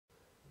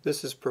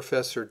This is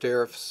Professor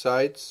Darif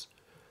Seitz.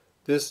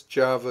 This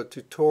Java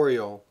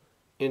tutorial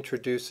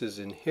introduces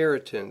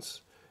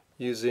inheritance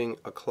using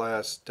a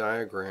class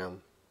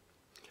diagram.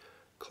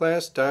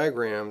 Class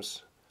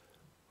diagrams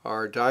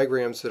are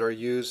diagrams that are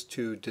used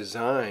to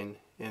design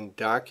and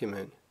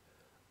document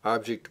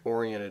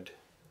object-oriented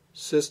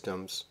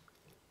systems.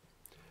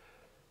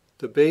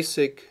 The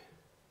basic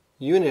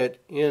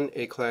unit in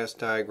a class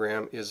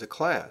diagram is a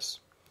class.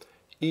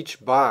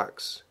 Each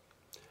box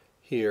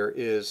here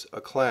is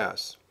a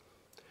class.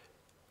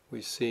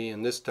 We see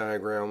in this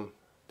diagram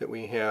that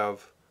we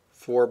have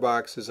 4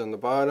 boxes on the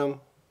bottom,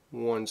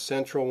 1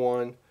 central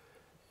one,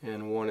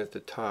 and 1 at the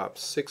top.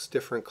 6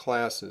 different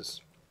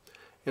classes.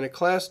 And a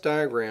class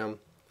diagram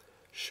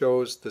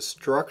shows the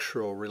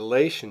structural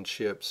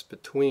relationships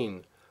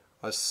between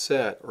a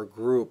set or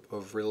group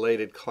of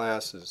related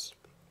classes.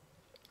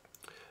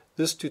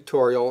 This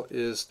tutorial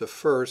is the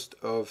first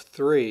of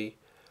 3,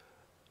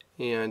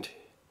 and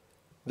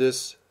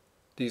these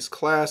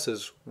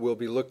classes will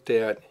be looked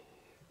at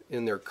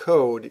in their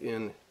code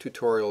in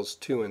tutorials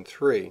 2 and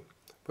 3,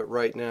 but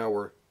right now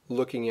we're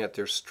looking at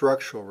their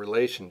structural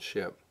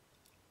relationship.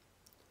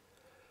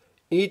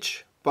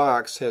 Each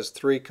box has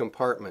 3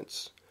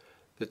 compartments.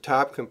 The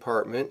top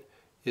compartment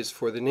is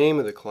for the name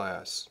of the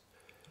class.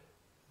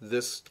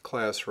 This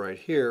class right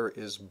here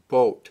is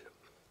boat.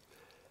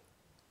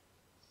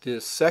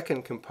 The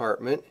second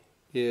compartment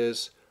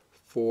is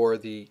for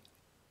the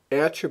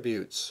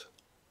attributes,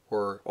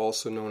 or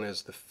also known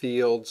as the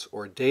fields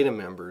or data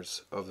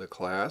members of the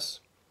class.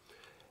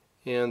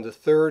 And the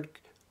third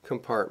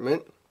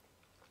compartment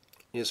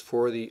is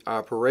for the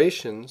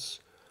operations,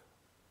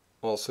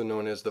 also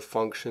known as the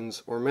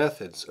functions or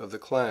methods of the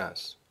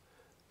class.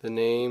 The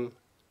name,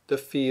 the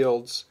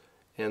fields,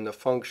 and the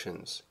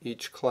functions.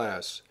 Each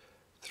class,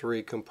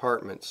 3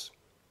 compartments.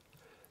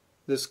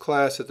 This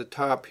class at the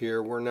top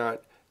here, we're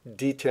not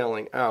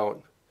detailing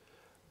out,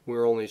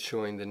 we're only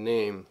showing the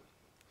name.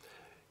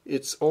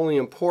 It's only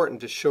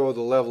important to show the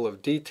level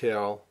of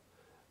detail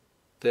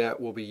that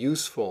will be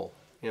useful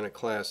in a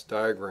class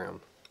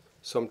diagram.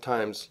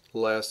 Sometimes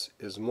less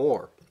is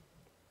more.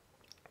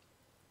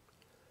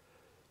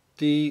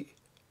 The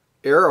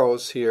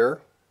arrows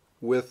here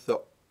with the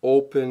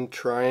open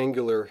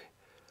triangular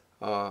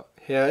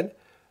head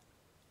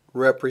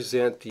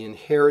represent the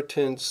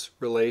inheritance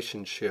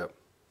relationship.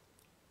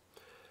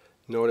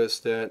 Notice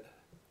that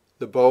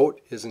the boat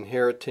is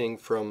inheriting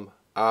from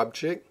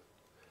object,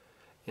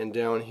 and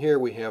down here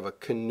we have a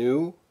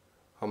canoe,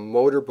 a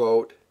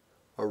motorboat,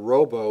 a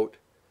rowboat,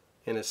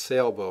 and a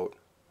sailboat,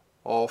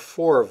 all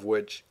 4 of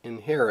which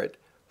inherit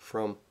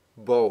from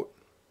boat.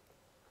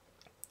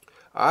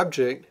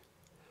 Object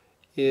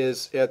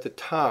is at the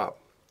top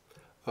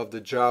of the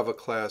Java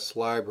class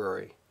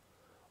library.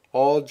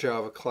 All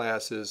Java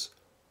classes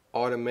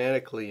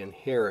automatically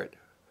inherit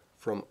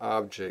from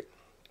object.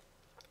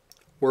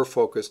 We're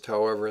focused,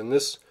 however, in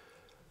this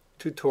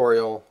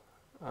tutorial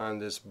on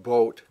this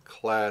boat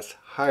class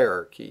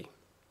hierarchy.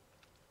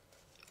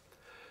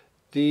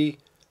 The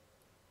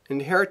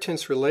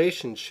inheritance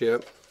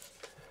relationship,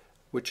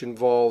 which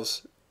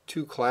involves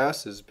 2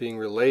 classes being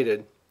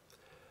related,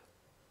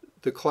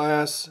 the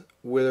class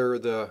where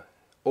the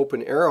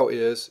open arrow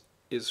is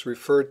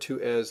referred to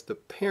as the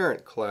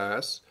parent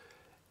class,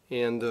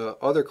 and the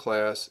other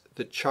class,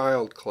 the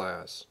child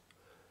class.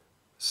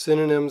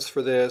 Synonyms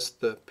for this: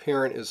 the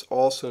parent is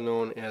also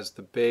known as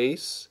the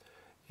base,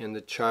 and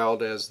the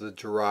child as the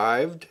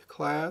derived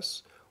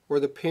class, or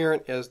the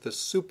parent as the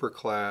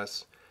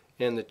superclass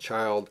and the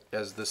child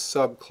as the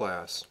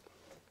subclass.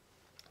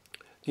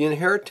 The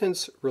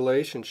inheritance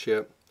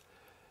relationship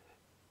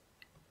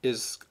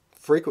is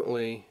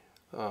frequently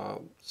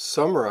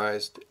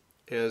summarized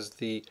as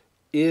the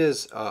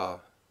is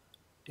a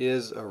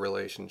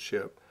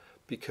relationship,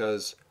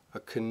 because a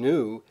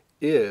canoe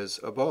is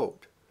a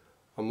boat,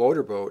 a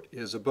motorboat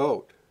is a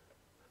boat,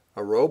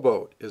 a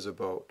rowboat is a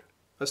boat,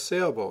 a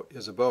sailboat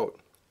is a boat.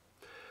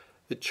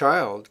 The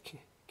child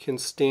can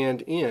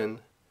stand in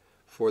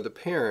for the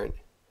parent,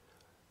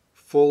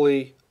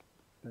 fully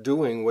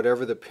doing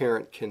whatever the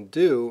parent can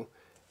do,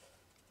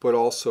 but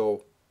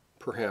also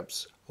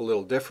perhaps a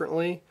little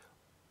differently,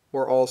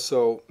 or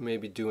also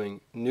maybe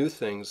doing new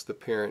things the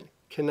parent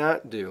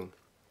cannot do.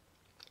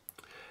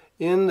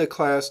 In the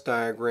class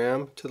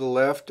diagram, to the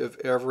left of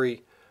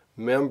every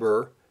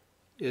member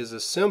is a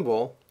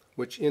symbol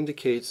which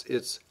indicates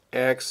its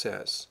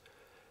access.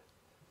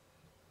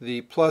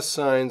 The plus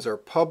signs are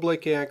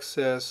public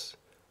access,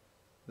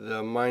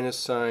 the minus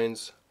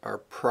signs are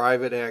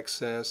private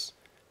access,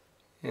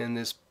 and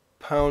this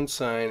pound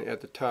sign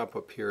at the top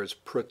up here is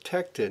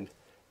protected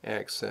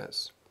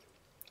access.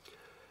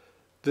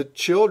 The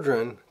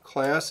children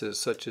classes,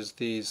 such as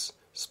these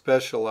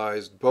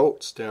specialized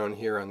boats down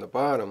here on the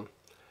bottom,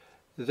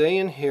 they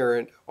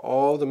inherit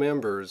all the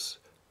members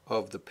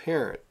of the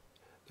parent.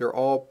 They're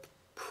all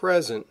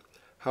present.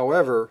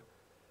 However,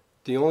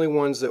 the only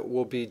ones that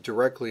will be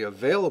directly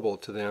available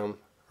to them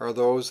are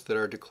those that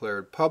are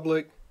declared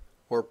public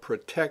or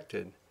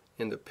protected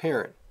in the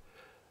parent.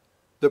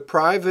 The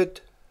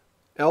private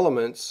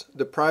elements,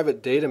 the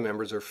private data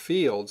members or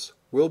fields,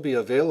 will be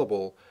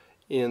available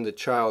in the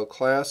child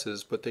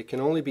classes, but they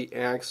can only be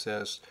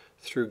accessed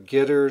through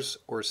getters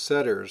or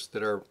setters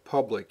that are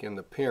public in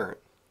the parent.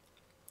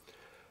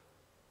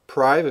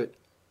 Private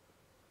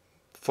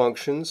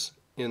functions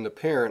in the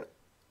parent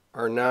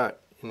are not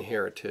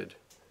inherited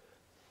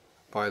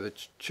by the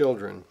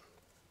children.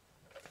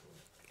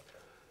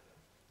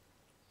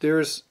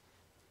 There's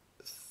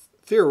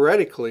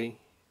theoretically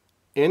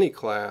any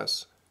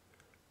class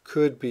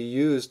could be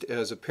used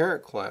as a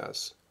parent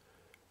class.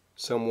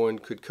 Someone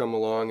could come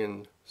along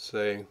and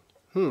say,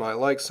 I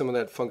like some of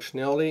that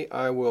functionality,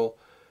 I will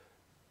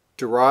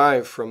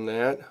derive from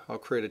that, I'll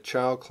create a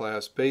child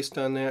class based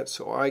on that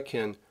so I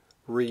can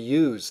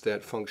reuse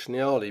that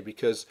functionality,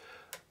 because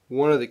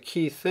one of the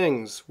key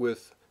things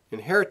with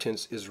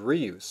inheritance is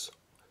reuse.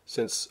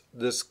 Since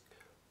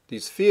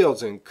these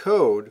fields in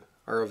code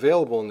are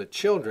available in the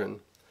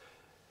children,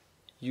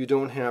 you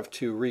don't have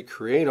to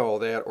recreate all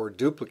that or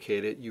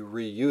duplicate it, you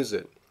reuse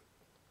it.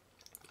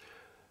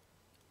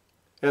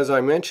 As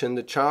I mentioned,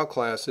 the child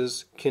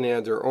classes can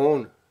add their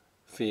own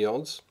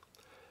fields,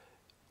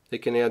 they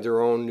can add their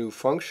own new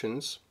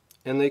functions,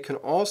 and they can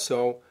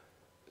also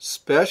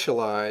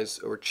specialize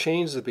or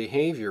change the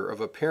behavior of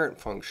a parent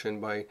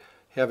function by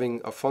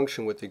having a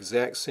function with the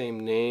exact same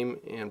name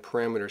and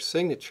parameter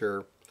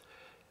signature.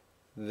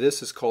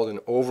 This is called an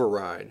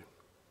override.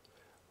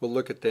 We'll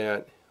look at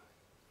that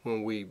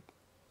when we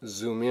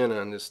zoom in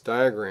on this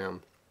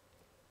diagram.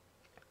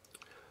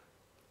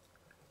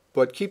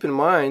 But keep in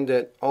mind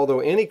that although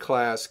any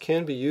class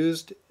can be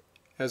used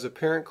as a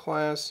parent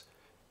class,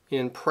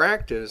 in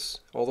practice,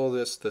 although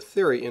that's the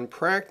theory, in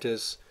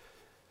practice,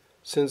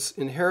 since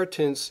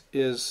inheritance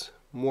is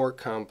more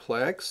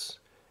complex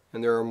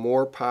and there are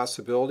more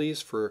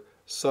possibilities for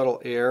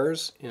subtle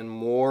errors and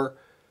more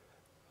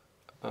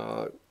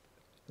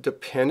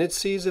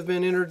dependencies have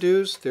been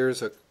introduced,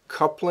 there's a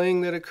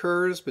coupling that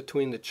occurs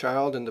between the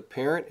child and the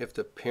parent. If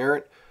the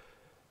parent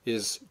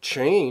is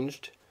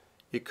changed,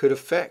 it could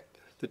affect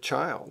the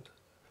child.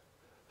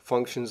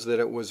 Functions that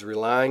it was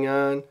relying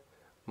on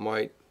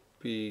might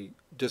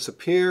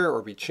disappear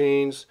or be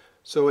changed.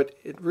 So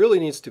it really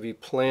needs to be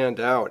planned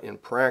out in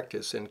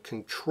practice and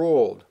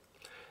controlled.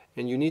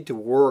 And you need to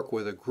work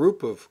with a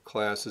group of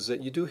classes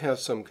that you do have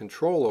some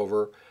control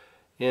over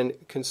and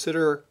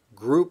consider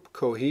group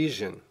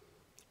cohesion.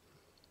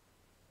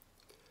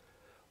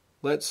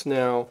 Let's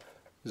now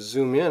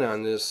zoom in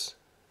on this.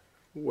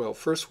 Well,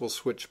 first we'll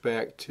switch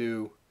back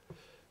to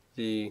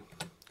the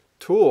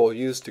tool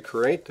used to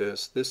create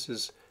this. This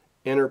is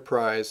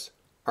Enterprise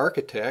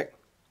Architect,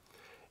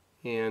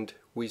 and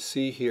we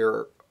see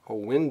here a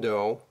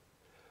window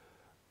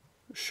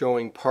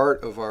showing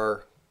part of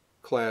our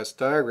class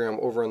diagram.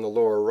 Over on the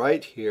lower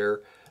right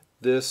here,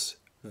 this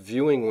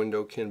viewing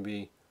window can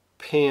be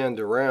panned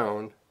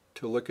around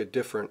to look at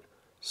different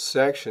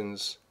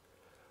sections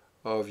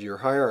of your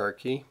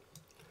hierarchy.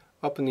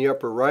 Up in the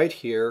upper right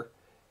here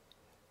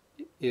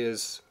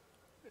is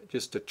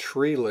just a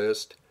tree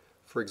list.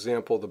 For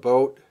example, the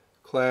boat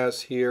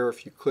class here,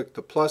 if you click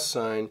the plus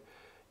sign,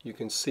 you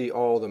can see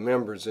all the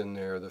members in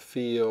there, the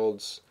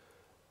fields,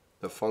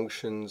 the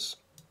functions.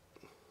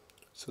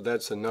 So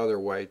that's another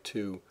way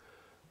to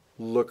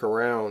look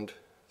around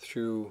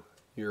through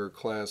your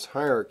class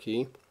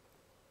hierarchy.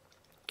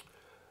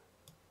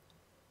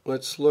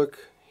 Let's look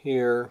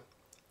here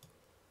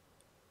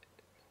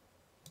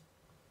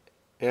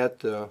at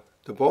the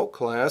boat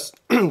class.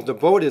 The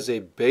boat is a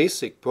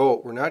basic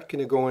boat. We're not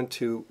going to go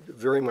into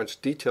very much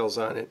details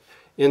on it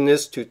in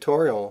this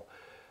tutorial.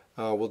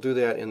 We'll do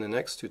that in the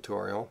next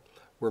tutorial.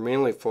 We're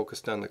mainly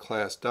focused on the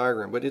class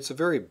diagram, but it's a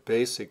very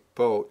basic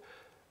boat,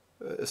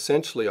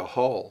 essentially a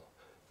hull,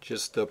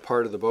 just a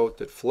part of the boat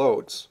that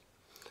floats.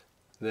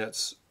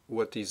 That's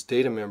what these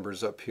data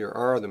members up here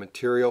are. The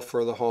material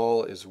for the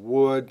hull is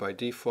wood by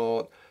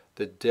default,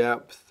 the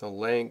depth, the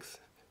length,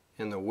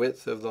 and the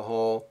width of the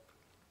hull.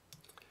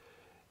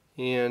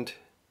 And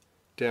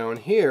down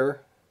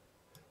here,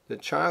 the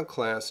child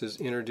classes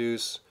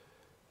introduce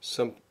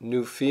some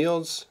new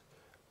fields,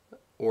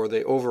 or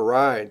they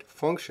override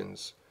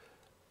functions.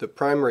 The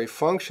primary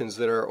functions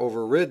that are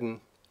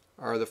overridden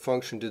are the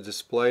function to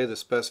display the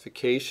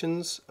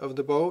specifications of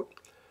the boat,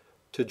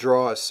 to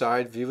draw a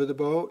side view of the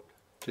boat,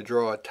 to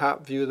draw a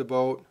top view of the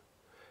boat,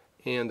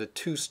 and the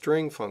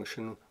toString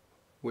function,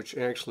 which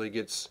actually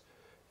gets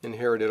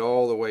inherited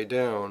all the way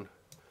down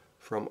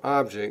from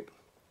object.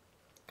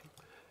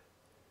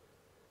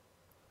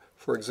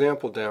 For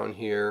example, down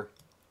here,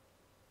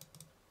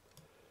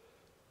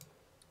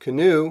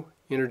 Canoe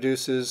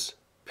introduces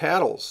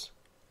paddles,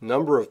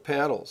 number of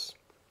paddles.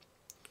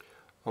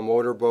 A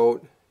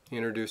motorboat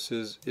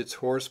introduces its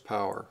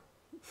horsepower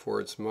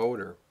for its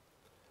motor.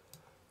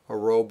 A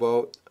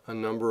rowboat, a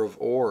number of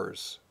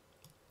oars.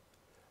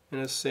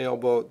 And a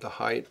sailboat, the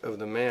height of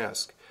the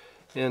mast.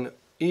 And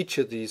each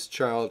of these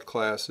child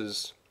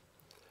classes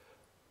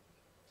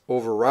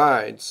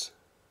overrides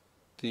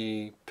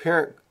the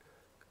parent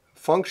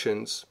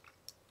functions: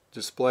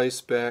 display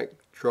spec,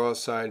 draw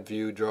side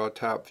view, draw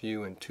top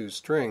view, and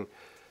toString.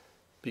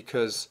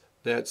 because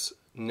that's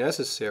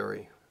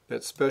necessary.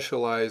 That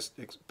specialized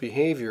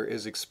behavior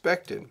is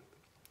expected.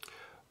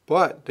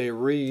 But they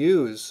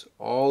reuse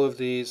all of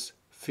these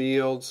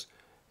fields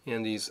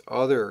and these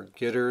other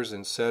getters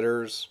and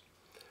setters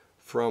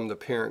from the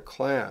parent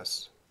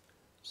class.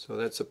 So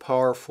that's a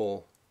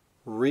powerful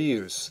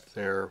reuse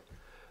there.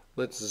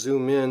 Let's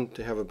zoom in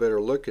to have a better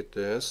look at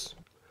this.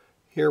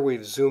 Here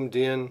we've zoomed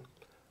in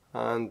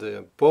on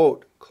the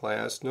boat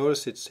class.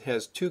 Notice it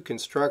has two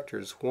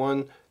constructors,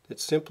 one that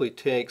simply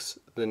takes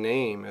the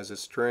name as a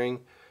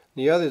string,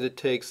 the other that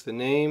takes the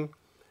name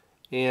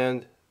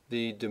and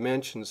the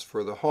dimensions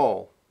for the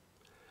hull.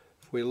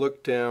 If we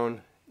look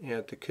down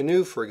at the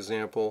canoe, for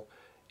example,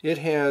 it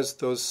has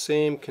those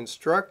same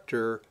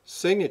constructor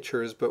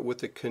signatures but with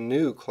the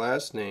canoe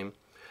class name,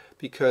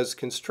 because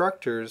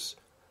constructors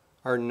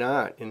are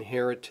not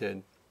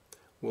inherited.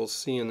 We'll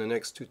see in the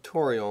next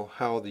tutorial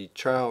how the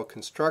child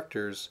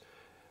constructors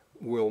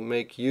will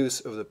make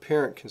use of the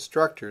parent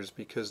constructors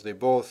because they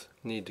both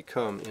need to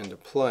come into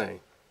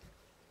play.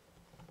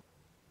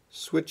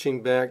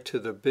 Switching back to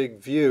the big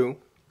view,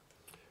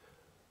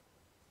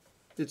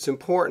 it's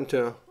important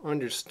to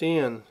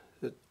understand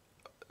that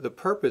the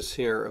purpose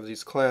here of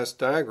these class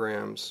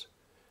diagrams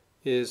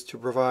is to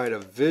provide a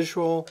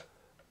visual,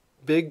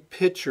 big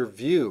picture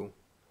view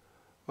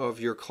of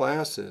your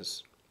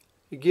classes.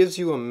 It gives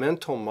you a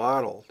mental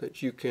model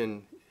that you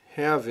can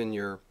have in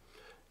your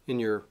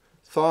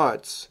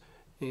thoughts,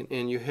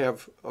 and you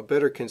have a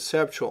better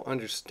conceptual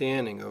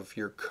understanding of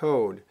your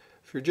code.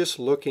 If you're just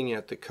looking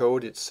at the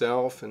code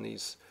itself and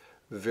these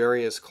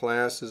various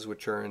classes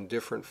which are in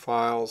different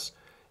files,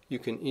 you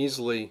can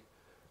easily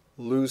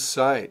lose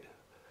sight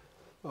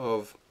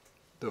of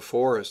the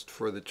forest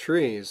for the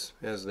trees,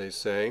 as they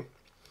say.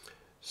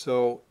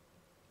 So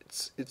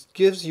it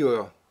gives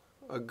you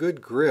a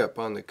good grip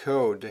on the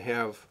code to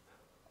have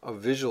a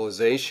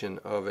visualization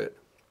of it.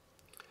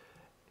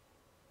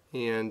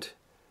 And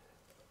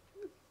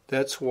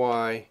that's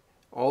why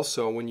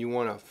also when you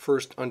want to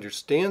first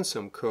understand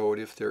some code,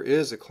 if there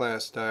is a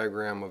class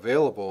diagram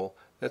available,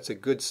 that's a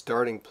good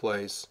starting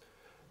place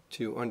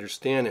to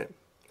understand it.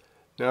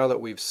 Now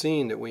that we've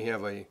seen that we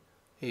have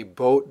a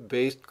boat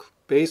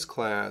base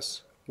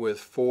class with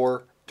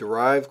 4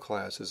 derived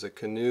classes, a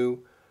canoe,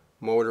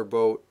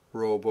 motorboat,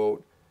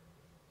 rowboat,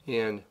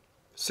 and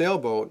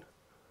sailboat,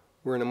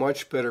 we're in a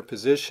much better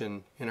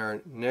position in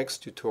our next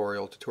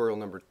tutorial, tutorial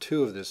number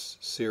 2 of this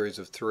series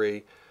of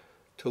 3,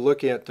 to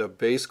look at the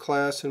base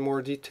class in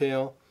more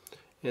detail,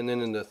 and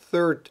then in the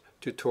third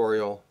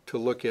tutorial to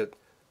look at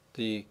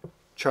the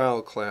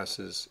child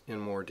classes in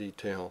more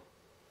detail.